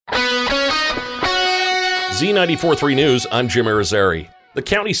Z94.3 News, I'm Jim Irizarry. The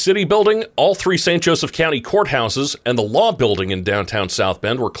County City Building, all three St. Joseph County courthouses, and the Law Building in downtown South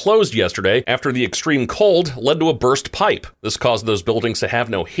Bend were closed yesterday after the extreme cold led to a burst pipe. This caused those buildings to have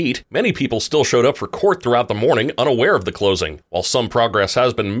no heat. Many people still showed up for court throughout the morning, unaware of the closing. While some progress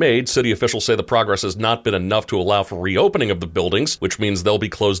has been made, city officials say the progress has not been enough to allow for reopening of the buildings, which means they'll be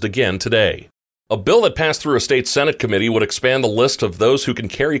closed again today. A bill that passed through a state Senate committee would expand the list of those who can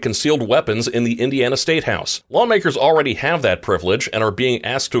carry concealed weapons in the Indiana State House. Lawmakers already have that privilege and are being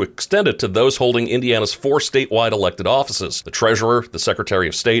asked to extend it to those holding Indiana's 4 statewide elected offices: the Treasurer, the Secretary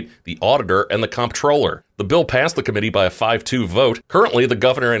of State, the Auditor, and the Comptroller. The bill passed the committee by a 5-2 vote. Currently, the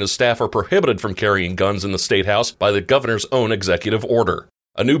governor and his staff are prohibited from carrying guns in the State House by the governor's own executive order.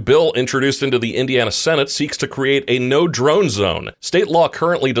 A new bill introduced into the Indiana Senate seeks to create a no-drone zone. State law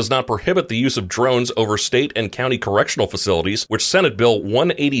currently does not prohibit the use of drones over state and county correctional facilities, which Senate Bill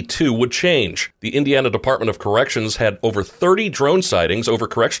 182 would change. The Indiana Department of Corrections had over 30 drone sightings over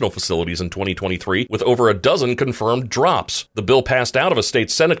correctional facilities in 2023, with over a dozen confirmed drops. The bill passed out of a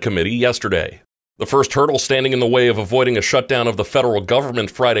state Senate committee yesterday. The first hurdle standing in the way of avoiding a shutdown of the federal government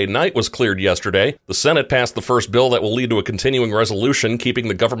Friday night was cleared yesterday. The Senate passed the first bill that will lead to a continuing resolution keeping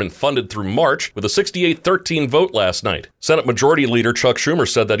the government funded through March with a 68-13 vote last night. Senate Majority Leader Chuck Schumer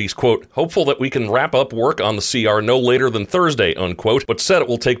said that he's, quote, hopeful that we can wrap up work on the CR no later than Thursday, unquote, but said it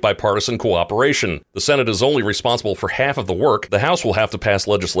will take bipartisan cooperation. The Senate is only responsible for half of the work. The House will have to pass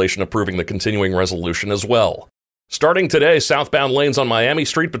legislation approving the continuing resolution as well. Starting today, southbound lanes on Miami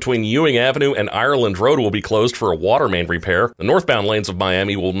Street between Ewing Avenue and Ireland Road will be closed for a water main repair. The northbound lanes of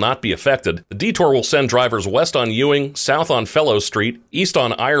Miami will not be affected. The detour will send drivers west on Ewing, south on Fellows Street, east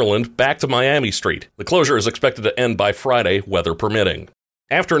on Ireland, back to Miami Street. The closure is expected to end by Friday, weather permitting.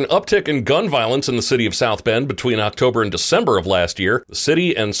 After an uptick in gun violence in the city of South Bend between October and December of last year, the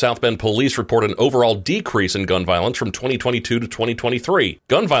city and South Bend police report an overall decrease in gun violence from 2022 to 2023.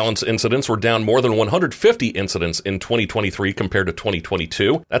 Gun violence incidents were down more than 150 incidents in 2023 compared to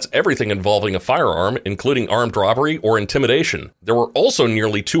 2022. That's everything involving a firearm, including armed robbery or intimidation. There were also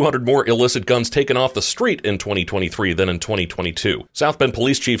nearly 200 more illicit guns taken off the street in 2023 than in 2022. South Bend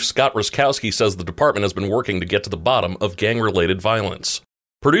Police Chief Scott Ruskowski says the department has been working to get to the bottom of gang-related violence.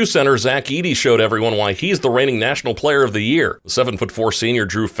 Purdue center Zach Edey showed everyone why he's the reigning National Player of the Year. The 7'4" senior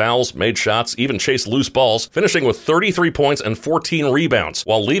drew fouls, made shots, even chased loose balls, finishing with 33 points and 14 rebounds,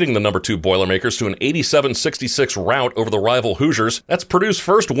 while leading the number 2 Boilermakers to an 87-66 rout over the rival Hoosiers. That's Purdue's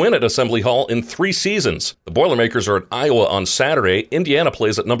first win at Assembly Hall in 3 seasons. The Boilermakers are at Iowa on Saturday. Indiana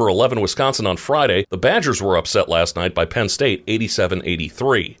plays at number 11 Wisconsin on Friday. The Badgers were upset last night by Penn State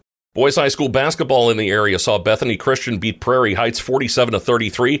 87-83. Boys high school basketball in the area saw Bethany Christian beat Prairie Heights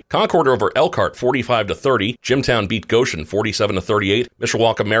 47-33, Concord over Elkhart 45-30, Jimtown beat Goshen 47-38,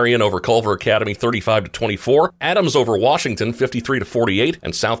 Mishawaka Marion over Culver Academy 35-24, Adams over Washington 53-48,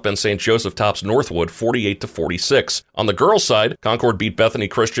 and South Bend St. Joseph tops Northwood 48-46. On the girls' side, Concord beat Bethany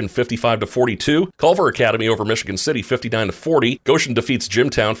Christian 55-42, Culver Academy over Michigan City 59-40, Goshen defeats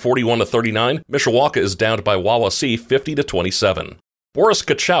Jimtown 41-39, Mishawaka is downed by Wawasee 50-27. Boris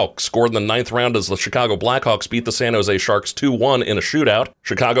Kachuk scored in the 9th round as the Chicago Blackhawks beat the San Jose Sharks 2-1 in a shootout.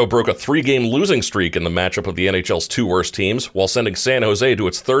 Chicago broke a 3-game losing streak in the matchup of the NHL's 2 worst teams, while sending San Jose to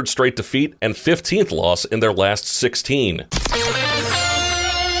its 3rd straight defeat and 15th loss in their last 16.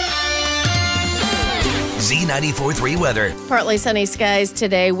 Z94.3 weather. Partly sunny skies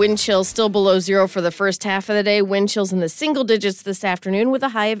today. Wind chills still below 0 for the first half of the day. Wind chills in the single digits this afternoon with a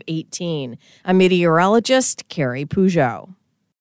high of 18. I'm meteorologist Carrie Peugeot.